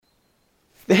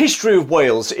The history of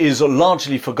Wales is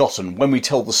largely forgotten when we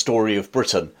tell the story of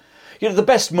Britain. The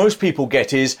best most people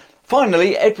get is,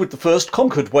 finally, Edward I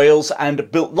conquered Wales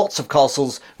and built lots of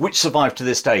castles which survive to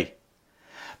this day.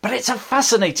 But it's a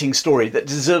fascinating story that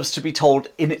deserves to be told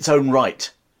in its own right.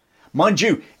 Mind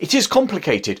you, it is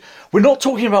complicated. We're not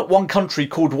talking about one country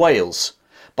called Wales,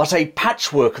 but a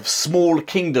patchwork of small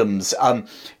kingdoms,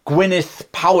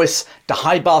 Gwynedd, Powys,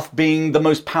 Deheubarth being the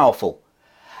most powerful.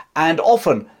 And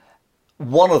often,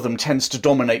 one of them tends to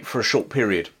dominate for a short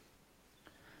period.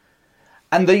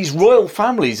 And these royal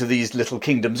families of these little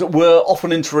kingdoms were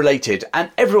often interrelated, and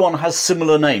everyone has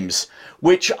similar names,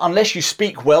 which, unless you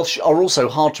speak Welsh, are also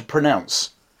hard to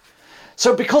pronounce.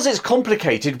 So because it's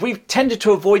complicated, we've tended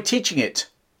to avoid teaching it.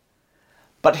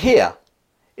 But here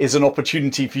is an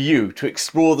opportunity for you to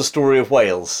explore the story of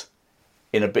Wales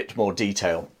in a bit more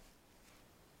detail.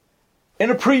 In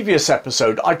a previous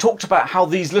episode, I talked about how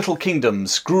these little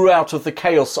kingdoms grew out of the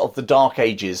chaos of the Dark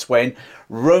Ages when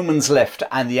Romans left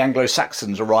and the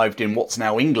Anglo-Saxons arrived in what's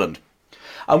now England.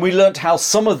 And we learnt how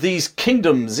some of these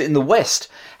kingdoms in the West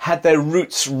had their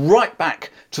roots right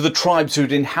back to the tribes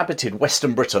who'd inhabited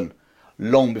Western Britain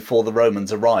long before the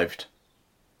Romans arrived.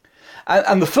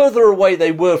 And the further away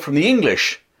they were from the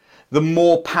English, the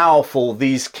more powerful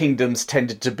these kingdoms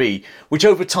tended to be, which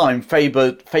over time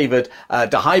favoured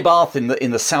Deheubarth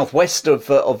in the southwest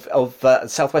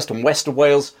of southwest and west of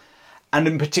Wales, and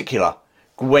in particular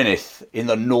Gwynedd in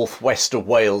the northwest of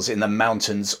Wales in the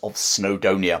mountains of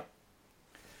Snowdonia.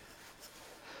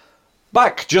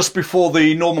 Back just before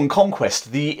the Norman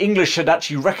conquest, the English had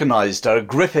actually recognised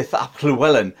Griffith ap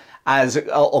Llywelyn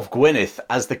of Gwynedd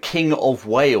as the King of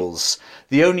Wales,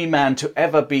 the only man to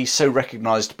ever be so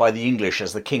recognised by the English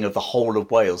as the King of the whole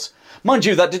of Wales. Mind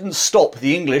you, that didn't stop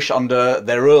the English under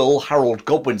their Earl, Harold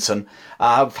Godwinson,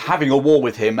 having a war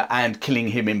with him and killing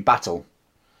him in battle.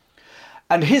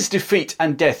 And his defeat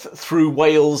and death threw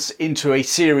Wales into a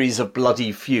series of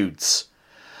bloody feuds.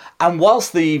 And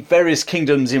whilst the various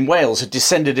kingdoms in Wales had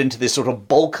descended into this sort of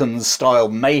Balkan-style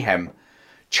mayhem,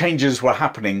 changes were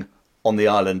happening on the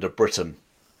island of Britain.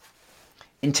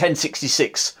 In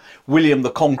 1066, William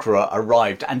the Conqueror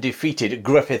arrived and defeated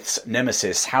Griffith's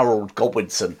nemesis, Harold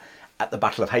Godwinson, at the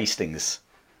Battle of Hastings.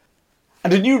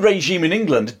 And a new regime in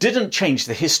England didn't change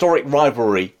the historic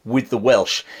rivalry with the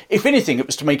Welsh. If anything, it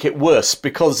was to make it worse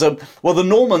because, the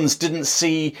Normans didn't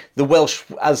see the Welsh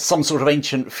as some sort of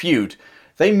ancient feud.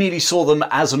 They merely saw them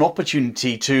as an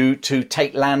opportunity to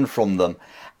take land from them.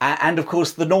 And of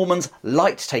course, the Normans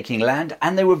liked taking land,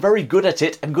 and they were very good at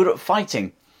it and good at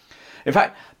fighting. In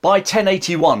fact, by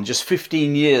 1081, just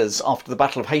 15 years after the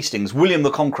Battle of Hastings, William the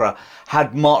Conqueror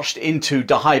had marched into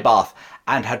Deheubarth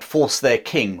and had forced their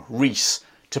king, Rhys,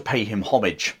 to pay him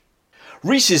homage.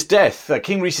 Rhys's death,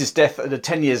 King Rhys's death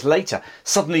 10 years later,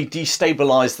 suddenly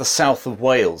destabilised the south of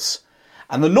Wales.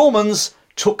 And the Normans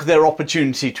took their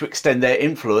opportunity to extend their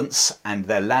influence and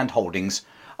their land holdings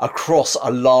across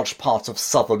a large part of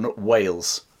southern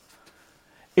Wales.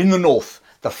 In the north,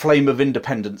 the flame of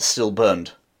independence still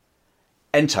burned.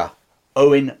 Enter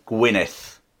Owain Gwynedd,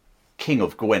 King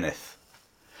of Gwynedd.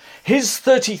 His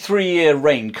 33-year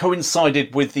reign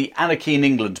coincided with the anarchy in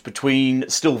England between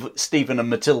Stephen and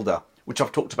Matilda, which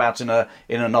I've talked about in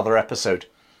another episode.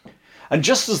 And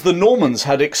just as the Normans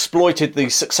had exploited the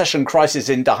succession crisis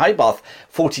in Deheubarth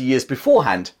 40 years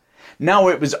beforehand, now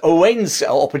it was Owain's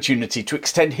opportunity to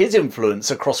extend his influence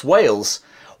across Wales,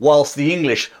 whilst the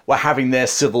English were having their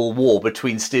civil war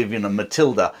between Stephen and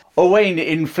Matilda. Owain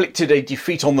inflicted a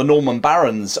defeat on the Norman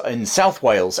barons in South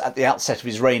Wales at the outset of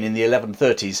his reign in the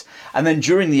 1130s, and then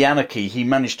during the anarchy he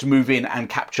managed to move in and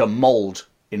capture Mold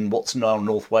in what's now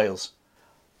North Wales.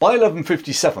 By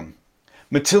 1157,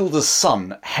 Matilda's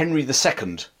son, Henry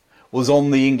II, was on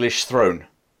the English throne.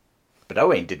 But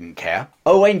Owain didn't care.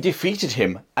 Owain defeated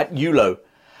him at Ewloe,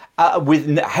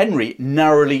 with Henry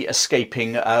narrowly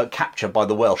escaping capture by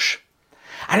the Welsh.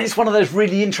 And it's one of those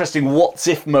really interesting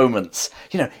what's-if moments.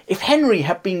 If Henry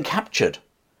had been captured,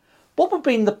 what would have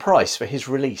been the price for his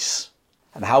release?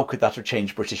 And how could that have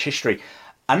changed British history?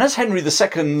 And as Henry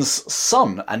II's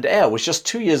son and heir was just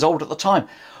 2 years old at the time,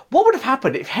 what would have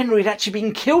happened if Henry had actually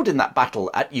been killed in that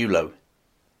battle at Ewloe?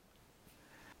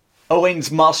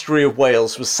 Owain's mastery of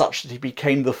Wales was such that he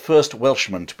became the first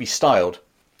Welshman to be styled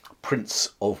Prince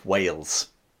of Wales.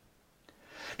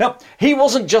 Now, he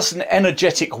wasn't just an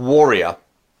energetic warrior.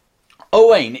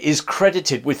 Owain is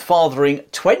credited with fathering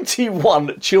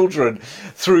 21 children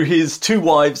through his 2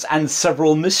 wives and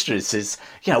several mistresses.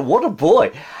 What a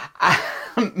boy.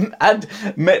 And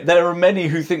there are many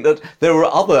who think that there were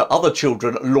other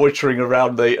children loitering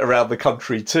around the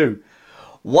country too.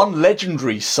 One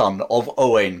legendary son of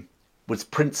Owain was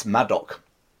Prince Madoc.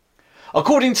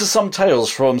 According to some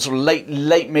tales from sort of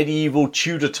late medieval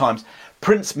Tudor times,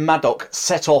 Prince Madoc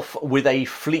set off with a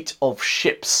fleet of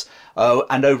ships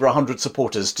and over 100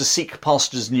 supporters to seek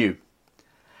pastures new.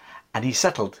 And he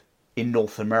settled in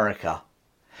North America.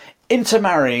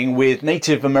 Intermarrying with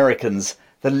Native Americans,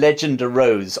 the legend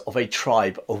arose of a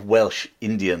tribe of Welsh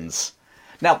Indians.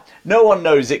 Now, no one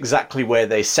knows exactly where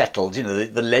they settled. You know,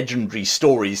 the legendary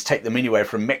stories take them anywhere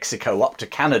from Mexico up to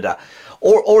Canada,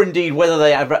 or indeed whether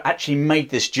they ever actually made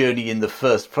this journey in the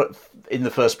first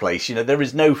place. You know, there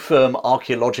is no firm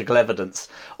archaeological evidence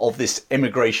of this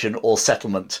immigration or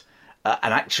settlement.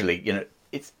 And actually, you know,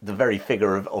 it's the very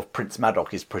figure of Prince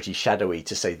Madoc is pretty shadowy,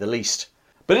 to say the least.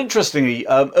 But interestingly,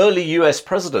 early US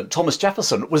President Thomas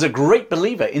Jefferson was a great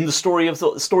believer in the stories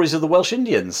of the Welsh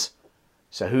Indians.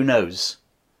 So who knows?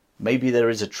 Maybe there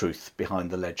is a truth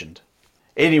behind the legend.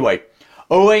 Anyway,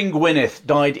 Owain Gwynedd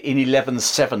died in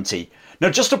 1170. Now,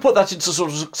 just to put that into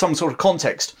some sort of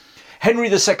context, Henry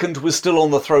II was still on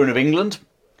the throne of England,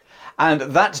 and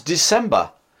that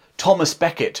December, Thomas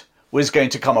Becket was going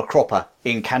to come a cropper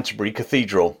in Canterbury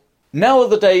Cathedral. Now are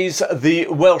the days the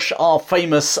Welsh are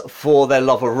famous for their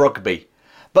love of rugby,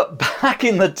 but back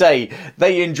in the day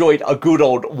they enjoyed a good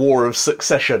old war of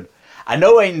succession, and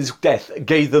Owain's death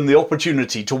gave them the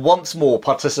opportunity to once more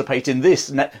participate in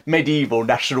this medieval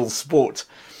national sport.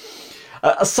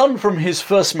 A son from his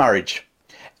first marriage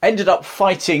ended up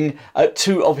fighting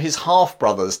two of his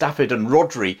half-brothers, Dafydd and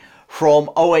Rhodri, from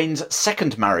Owain's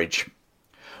second marriage,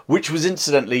 which was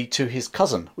incidentally to his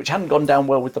cousin, which hadn't gone down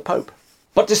well with the Pope.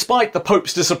 But despite the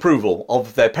Pope's disapproval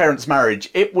of their parents' marriage,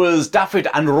 it was Dafydd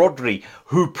and Rhodri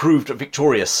who proved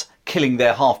victorious, killing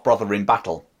their half-brother in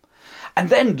battle. And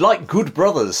then, like good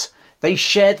brothers, they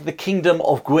shared the kingdom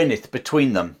of Gwynedd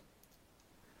between them.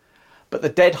 But the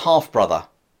dead half-brother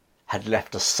had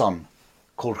left a son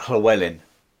called Llywelyn,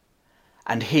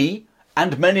 and he,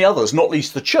 and many others, not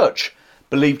least the church,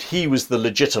 believed he was the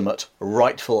legitimate,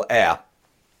 rightful heir.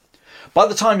 By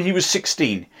the time he was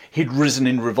 16, he'd risen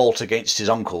in revolt against his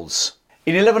uncles.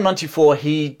 In 1194,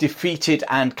 he defeated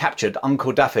and captured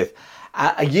Uncle Dafydd.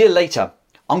 A year later,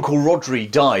 Uncle Rhodri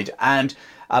died, and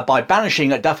by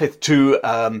banishing Dafydd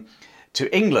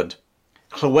to England,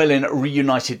 Llywelyn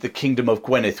reunited the kingdom of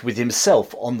Gwynedd with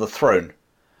himself on the throne.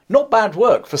 Not bad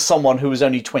work for someone who was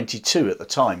only 22 at the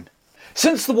time.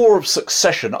 Since the War of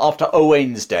Succession after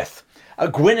Owain's death,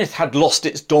 Gwynedd had lost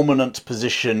its dominant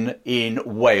position in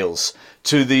Wales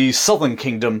to the southern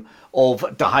kingdom of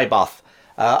Deheubarth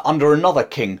under another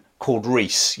king called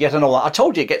Rhys. Yet another. I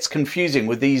told you it gets confusing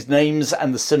with these names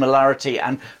and the similarity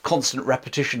and constant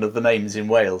repetition of the names in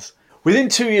Wales. Within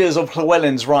 2 years of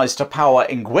Llywelyn's rise to power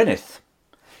in Gwynedd,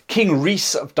 King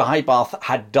Rhys of Deheubarth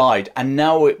had died, and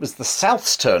now it was the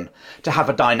South's turn to have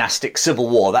a dynastic civil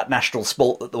war, that national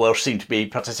sport that the Welsh seemed to be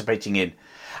participating in.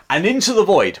 And into the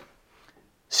void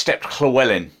stepped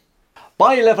Llywelyn.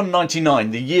 By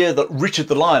 1199, the year that Richard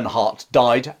the Lionheart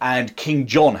died and King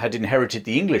John had inherited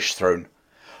the English throne,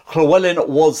 Llywelyn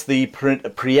was the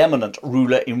preeminent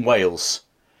ruler in Wales.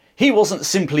 He wasn't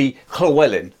simply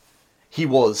Llywelyn, he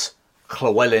was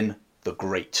Llywelyn the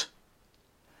Great.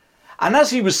 And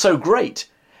as he was so great,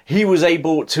 he was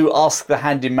able to ask the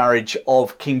hand in marriage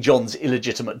of King John's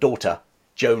illegitimate daughter,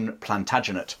 Joan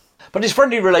Plantagenet. But his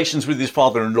friendly relations with his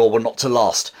father-in-law were not to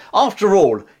last. After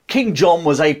all, King John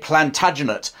was a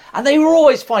Plantagenet, and they were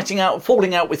always falling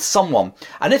out with someone.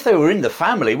 And if they were in the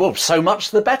family, well, so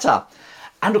much the better.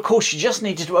 And of course, you just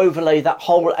needed to overlay that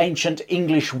whole ancient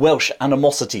English-Welsh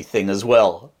animosity thing as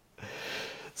well.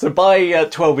 So by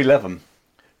 1211,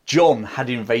 John had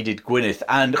invaded Gwynedd,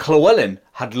 and Llywelyn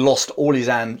had lost all his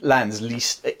lands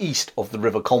east of the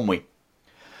River Conwy.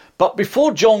 But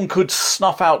before John could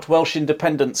snuff out Welsh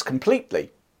independence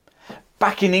completely,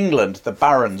 back in England the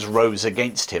barons rose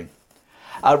against him,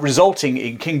 resulting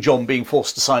in King John being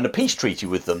forced to sign a peace treaty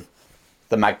with them,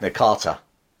 the Magna Carta.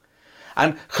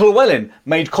 And Llywelyn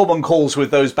made common calls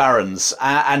with those barons,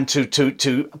 and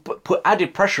to put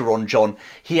added pressure on John,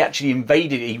 he actually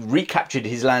he recaptured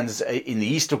his lands in the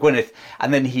east of Gwynedd,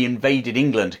 and then he invaded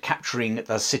England, capturing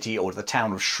the city or the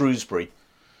town of Shrewsbury.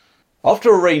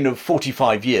 After a reign of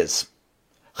 45 years,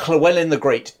 Llywelyn the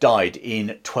Great died in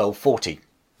 1240.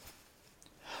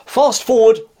 Fast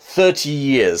forward 30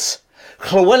 years.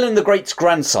 Llywelyn the Great's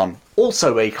grandson,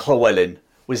 also a Llywelyn,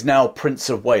 was now Prince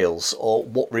of Wales, or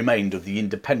what remained of the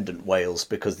independent Wales,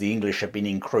 because the English had been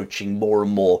encroaching more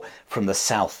and more from the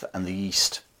south and the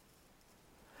east.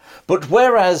 But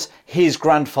whereas his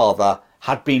grandfather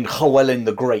had been Llywelyn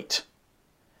the Great,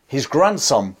 his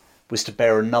grandson was to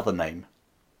bear another name,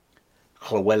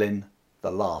 Llywelyn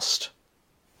the Last.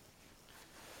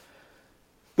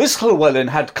 This Llywelyn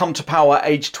had come to power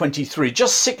aged 23,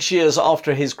 just 6 years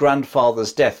after his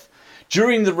grandfather's death,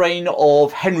 during the reign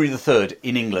of Henry III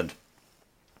in England.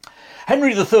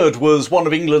 Henry III was one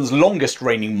of England's longest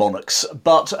reigning monarchs,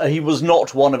 but he was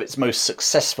not one of its most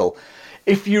successful.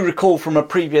 If you recall from a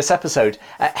previous episode,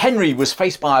 Henry was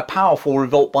faced by a powerful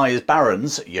revolt by his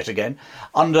barons, yet again,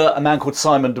 under a man called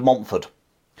Simon de Montfort.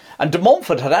 And de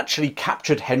Montfort had actually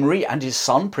captured Henry and his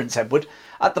son, Prince Edward,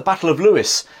 at the Battle of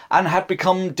Lewes, and had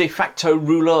become de facto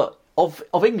ruler of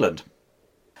England.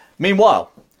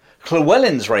 Meanwhile,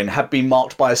 Llywelyn's reign had been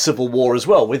marked by a civil war as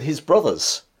well with his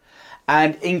brothers,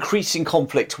 and increasing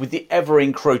conflict with the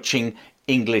ever-encroaching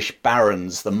English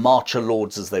barons, the Marcher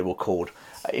Lords as they were called,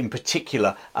 in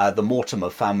particular the Mortimer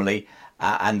family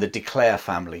and the de Clare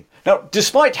family. Now,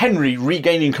 despite Henry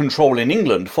regaining control in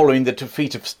England following the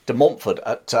defeat of de Montfort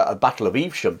at a Battle of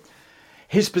Evesham,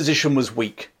 his position was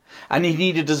weak, and he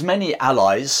needed as many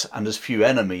allies and as few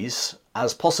enemies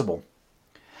as possible.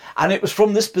 And it was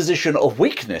from this position of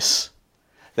weakness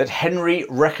that Henry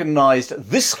recognised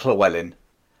this Llywelyn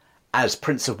as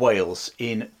Prince of Wales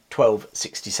in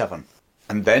 1267.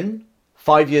 And then,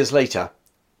 5 years later,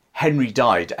 Henry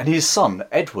died, and his son,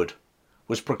 Edward,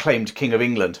 was proclaimed King of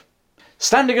England.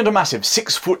 Standing at a massive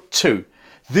 6'2",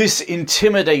 this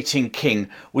intimidating king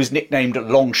was nicknamed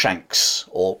Longshanks,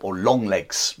 or Long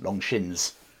Legs, Long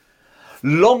Shins.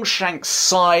 Longshanks'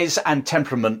 size and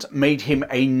temperament made him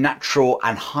a natural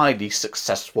and highly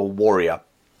successful warrior.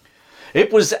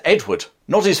 It was Edward,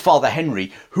 not his father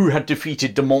Henry, who had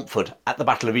defeated de Montfort at the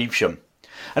Battle of Evesham.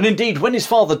 And indeed, when his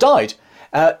father died,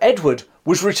 Edward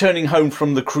was returning home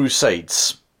from the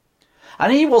Crusades.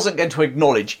 And he wasn't going to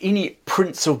acknowledge any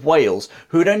Prince of Wales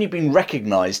who had only been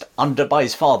recognised by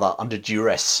his father under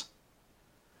duress.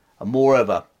 And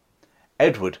moreover,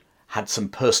 Edward had some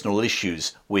personal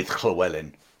issues with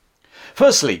Llywelyn.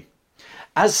 Firstly,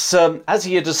 as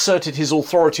he had asserted his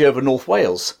authority over North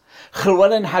Wales,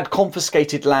 Llywelyn had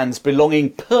confiscated lands belonging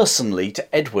personally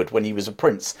to Edward when he was a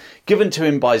prince, given to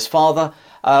him by his father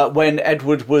when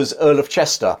Edward was Earl of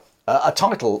Chester, a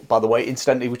title, by the way,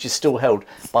 incidentally, which is still held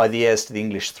by the heirs to the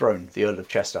English throne, the Earl of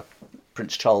Chester.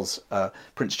 Prince Charles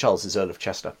is Earl of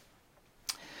Chester.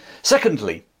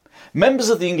 Secondly, members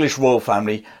of the English royal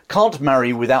family can't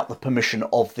marry without the permission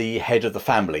of the head of the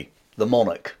family, the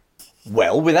monarch.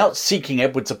 Well, without seeking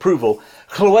Edward's approval,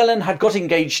 Llywelyn had got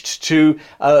engaged to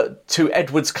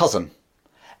Edward's cousin,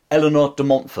 Eleanor de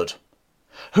Montfort,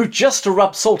 who, just to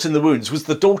rub salt in the wounds, was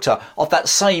the daughter of that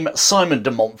same Simon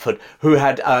de Montfort who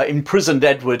had imprisoned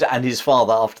Edward and his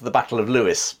father after the Battle of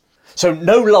Lewes. So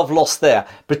no love lost there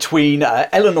between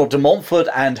Eleanor de Montfort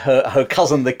and her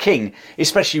cousin the king,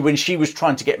 especially when she was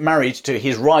trying to get married to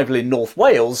his rival in North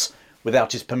Wales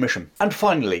without his permission. And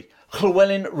finally,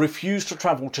 Llywelyn refused to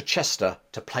travel to Chester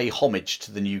to pay homage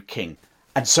to the new king.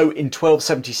 And so in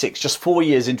 1276, just 4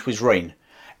 years into his reign,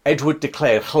 Edward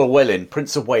declared Llywelyn,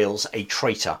 Prince of Wales, a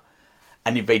traitor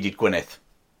and invaded Gwynedd.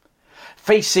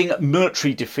 Facing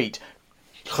military defeat,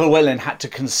 Llywelyn had to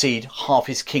concede half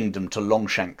his kingdom to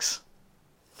Longshanks.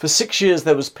 For 6 years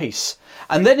there was peace,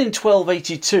 and then in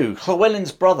 1282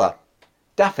 Llywelyn's brother,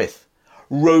 Dafydd,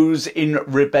 rose in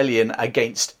rebellion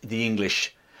against the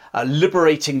English,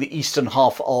 liberating the eastern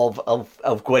half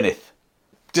of Gwynedd.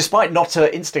 Despite not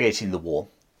instigating the war,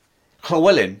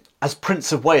 Llywelyn, as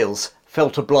Prince of Wales,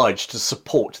 felt obliged to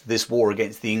support this war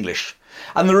against the English,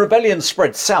 and the rebellion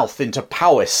spread south into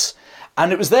Powys,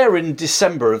 and it was there in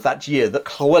December of that year that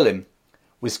Llywelyn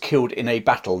was killed in a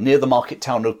battle near the market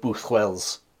town of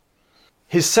Buchwels.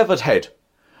 His severed head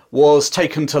was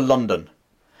taken to London,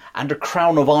 and a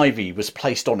crown of ivy was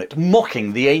placed on it,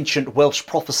 mocking the ancient Welsh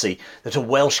prophecy that a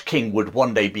Welsh king would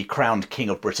one day be crowned King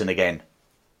of Britain again.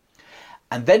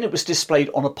 And then it was displayed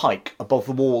on a pike above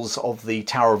the walls of the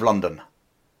Tower of London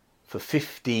for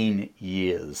 15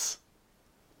 years.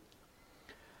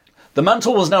 The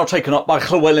mantle was now taken up by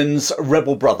Llywelyn's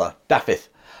rebel brother, Dafydd,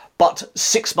 but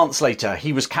 6 months later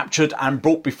he was captured and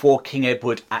brought before King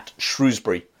Edward at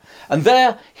Shrewsbury, and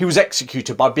there he was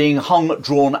executed by being hung,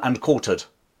 drawn and quartered.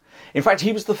 In fact,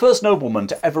 he was the first nobleman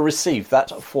to ever receive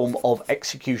that form of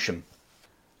execution,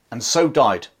 and so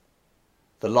died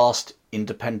the last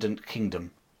independent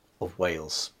kingdom of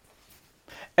Wales.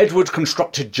 Edward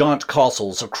constructed giant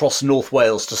castles across North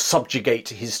Wales to subjugate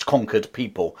his conquered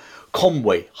people.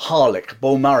 Conwy, Harlech,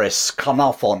 Beaumaris,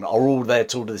 Carnarvon are all there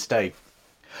till this day.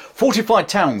 Fortified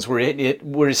towns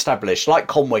were established, like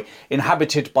Conwy,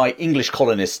 inhabited by English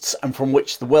colonists and from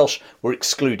which the Welsh were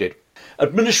excluded.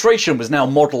 Administration was now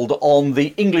modelled on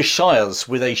the English shires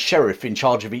with a sheriff in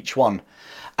charge of each one,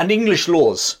 and English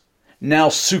laws now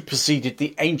superseded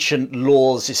the ancient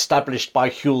laws established by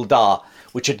Hywel Dda,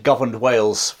 which had governed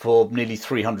Wales for nearly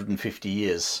 350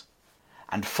 years.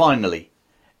 And finally,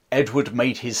 Edward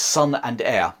made his son and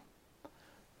heir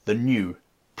the new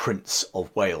Prince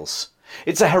of Wales.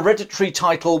 It's a hereditary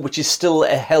title which is still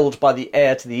held by the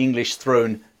heir to the English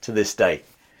throne to this day.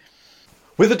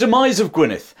 With the demise of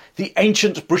Gwynedd, the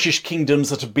ancient British kingdoms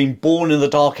that had been born in the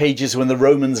Dark Ages when the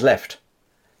Romans left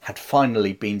had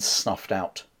finally been snuffed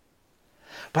out.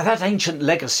 But that ancient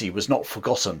legacy was not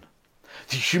forgotten.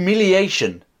 The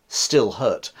humiliation still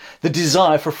hurt. The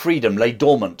desire for freedom lay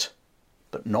dormant,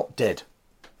 but not dead.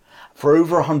 For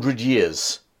over 100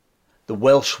 years, the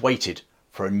Welsh waited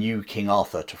for a new King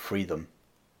Arthur to free them.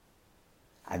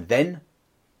 And then,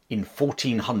 in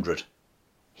 1400,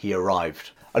 he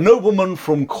arrived. A nobleman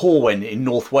from Corwen in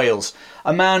North Wales,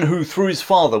 a man who through his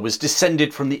father was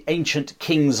descended from the ancient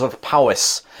kings of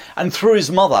Powys, and through his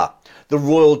mother the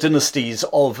royal dynasties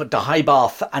of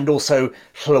Deheubarth and also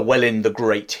Llywelyn the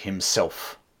Great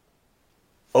himself.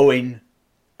 Owain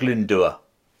Glyndŵr.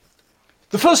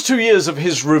 The first 2 years of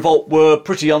his revolt were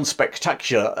pretty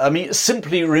unspectacular. I mean,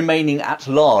 simply remaining at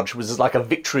large was like a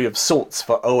victory of sorts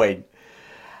for Owain.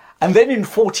 And then in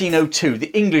 1402,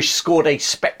 the English scored a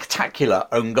spectacular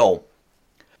own goal.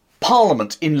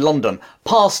 Parliament in London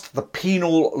passed the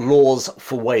penal laws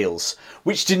for Wales,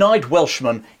 which denied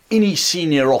Welshmen any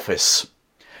senior office,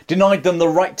 denied them the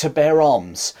right to bear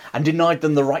arms, and denied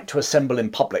them the right to assemble in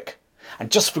public.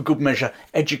 And just for good measure,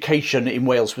 education in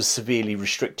Wales was severely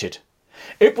restricted.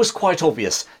 It was quite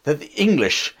obvious that the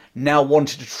English now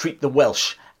wanted to treat the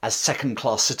Welsh as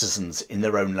second-class citizens in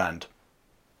their own land.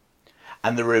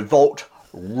 And the revolt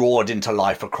roared into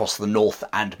life across the North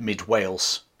and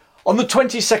Mid-Wales. On the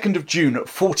 22nd of June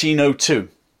 1402,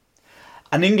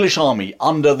 an English army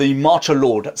under the Marcher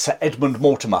Lord Sir Edmund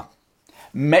Mortimer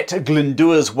met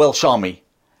Glyndŵr's Welsh army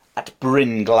at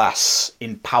Bryn Glas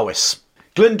in Powys.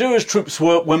 Glyndŵr's troops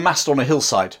were massed on a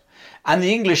hillside, and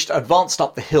the English advanced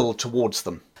up the hill towards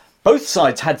them. Both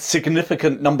sides had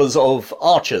significant numbers of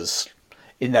archers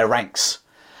in their ranks.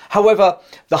 However,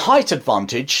 the height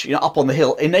advantage up on the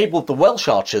hill enabled the Welsh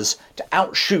archers to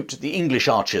outshoot the English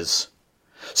archers.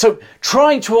 So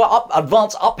trying to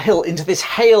advance uphill into this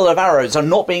hail of arrows and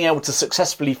not being able to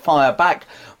successfully fire back,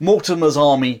 Mortimer's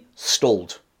army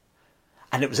stalled.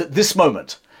 And it was at this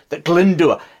moment that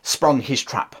Glyndŵr sprung his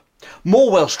trap.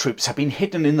 More Welsh troops had been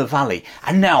hidden in the valley,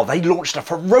 and now they launched a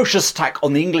ferocious attack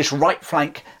on the English right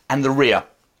flank and the rear.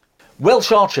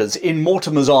 Welsh archers in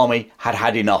Mortimer's army had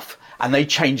had enough, and they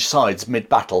changed sides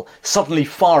mid-battle, suddenly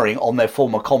firing on their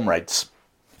former comrades.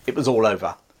 It was all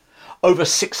over. Over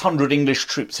 600 English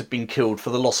troops had been killed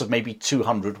for the loss of maybe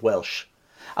 200 Welsh,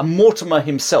 and Mortimer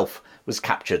himself was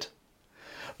captured.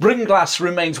 Bryn Glas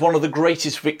remains one of the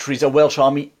greatest victories a Welsh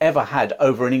army ever had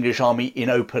over an English army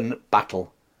in open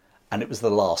battle, and it was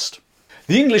the last.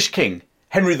 The English king,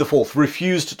 Henry IV,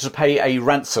 refused to pay a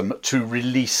ransom to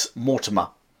release Mortimer,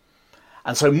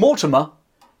 and so Mortimer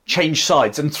changed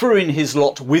sides and threw in his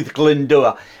lot with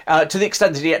Glyndŵr, to the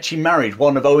extent that he actually married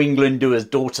one of Owain Glyndŵr's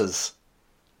daughters.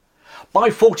 By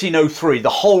 1403, the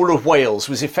whole of Wales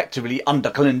was effectively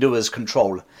under Glyndŵr's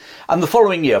control, and the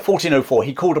following year, 1404,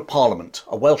 he called a parliament,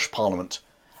 a Welsh parliament,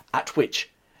 at which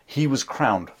he was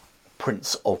crowned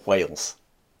Prince of Wales.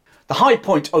 The high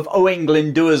point of Owain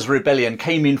Glyndŵr's rebellion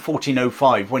came in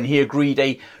 1405, when he agreed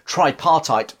a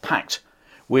tripartite pact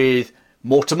with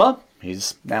Mortimer,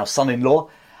 his now son-in-law,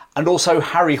 and also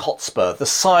Harry Hotspur, the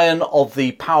scion of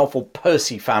the powerful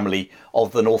Percy family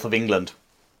of the north of England.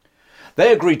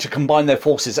 They agreed to combine their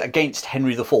forces against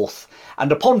Henry IV,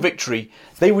 and upon victory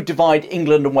they would divide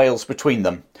England and Wales between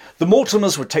them. The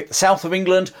Mortimers would take the south of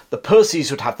England, the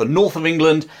Percys would have the north of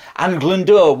England, and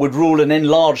Glyndŵr would rule an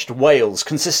enlarged Wales,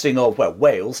 consisting of, well,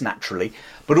 Wales, naturally,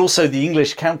 but also the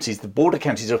English counties, the border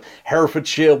counties of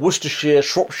Herefordshire, Worcestershire,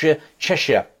 Shropshire,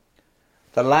 Cheshire,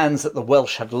 the lands that the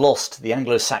Welsh had lost to the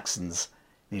Anglo-Saxons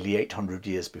nearly 800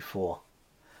 years before.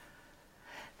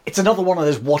 It's another one of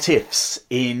those what-ifs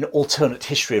in alternate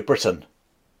history of Britain.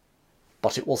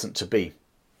 But it wasn't to be.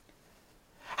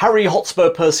 Harry Hotspur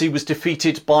Percy was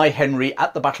defeated by Henry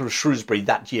at the Battle of Shrewsbury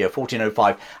that year,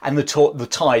 1405, and the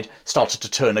tide started to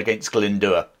turn against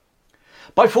Glyndŵr.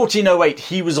 By 1408,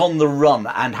 he was on the run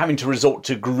and having to resort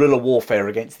to guerrilla warfare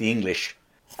against the English.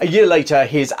 A year later,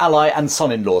 his ally and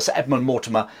son-in-law, Sir Edmund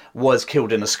Mortimer, was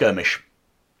killed in a skirmish.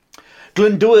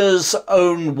 Glyndŵr's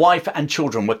own wife and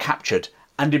children were captured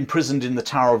and imprisoned in the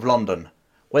Tower of London,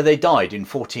 where they died in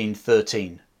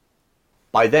 1413.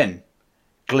 By then,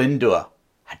 Glyndŵr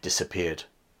had disappeared.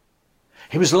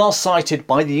 He was last sighted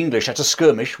by the English at a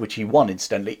skirmish, which he won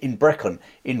incidentally, in Brecon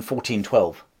in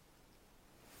 1412.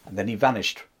 and then he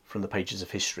vanished from the pages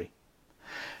of history.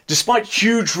 Despite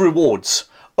huge rewards,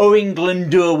 Owain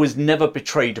Glyndŵr was never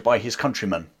betrayed by his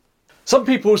countrymen. Some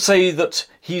people say that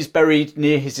he's buried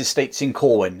near his estates in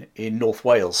Corwen in North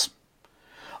Wales.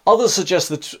 Others suggest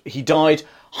that he died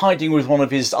hiding with one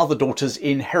of his other daughters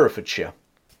in Herefordshire.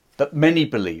 But many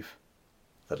believe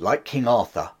that, like King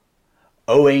Arthur,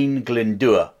 Owain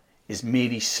Glyndŵr is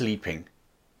merely sleeping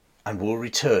and will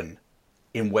return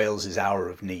in Wales's hour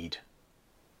of need.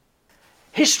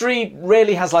 History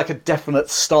rarely has like a definite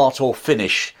start or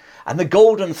finish, and the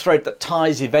golden thread that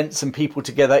ties events and people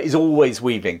together is always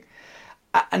weaving.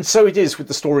 And so it is with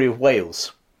the story of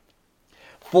Wales.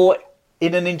 For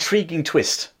in an intriguing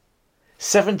twist,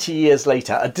 70 years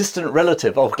later, a distant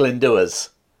relative of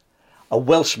Glyndŵr's, a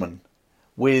Welshman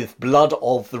with blood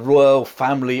of the royal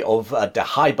family of de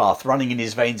Haibarth running in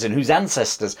his veins, and whose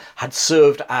ancestors had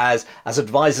served as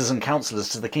advisors and counsellors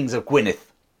to the kings of Gwynedd,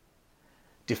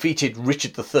 defeated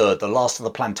Richard III, the last of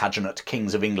the Plantagenet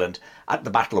kings of England, at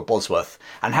the Battle of Bosworth,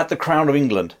 and had the crown of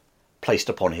England placed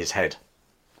upon his head.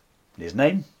 And his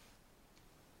name?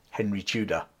 Henry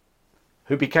Tudor,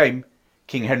 who became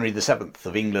King Henry VII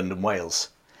of England and Wales.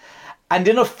 And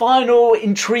in a final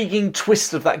intriguing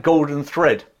twist of that golden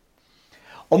thread,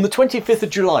 on the 25th of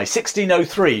July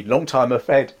 1603, long time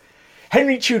ahead,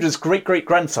 Henry Tudor's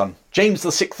great-great-grandson, James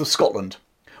VI of Scotland,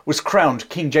 was crowned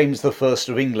King James I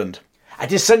of England. A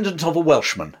descendant of a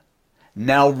Welshman,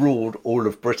 now ruled all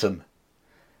of Britain.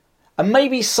 And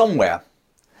maybe somewhere,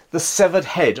 the severed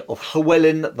head of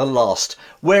Llywelyn the Last,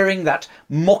 wearing that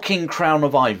mocking crown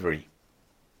of ivory,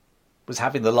 was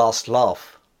having the last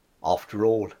laugh after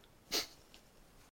all.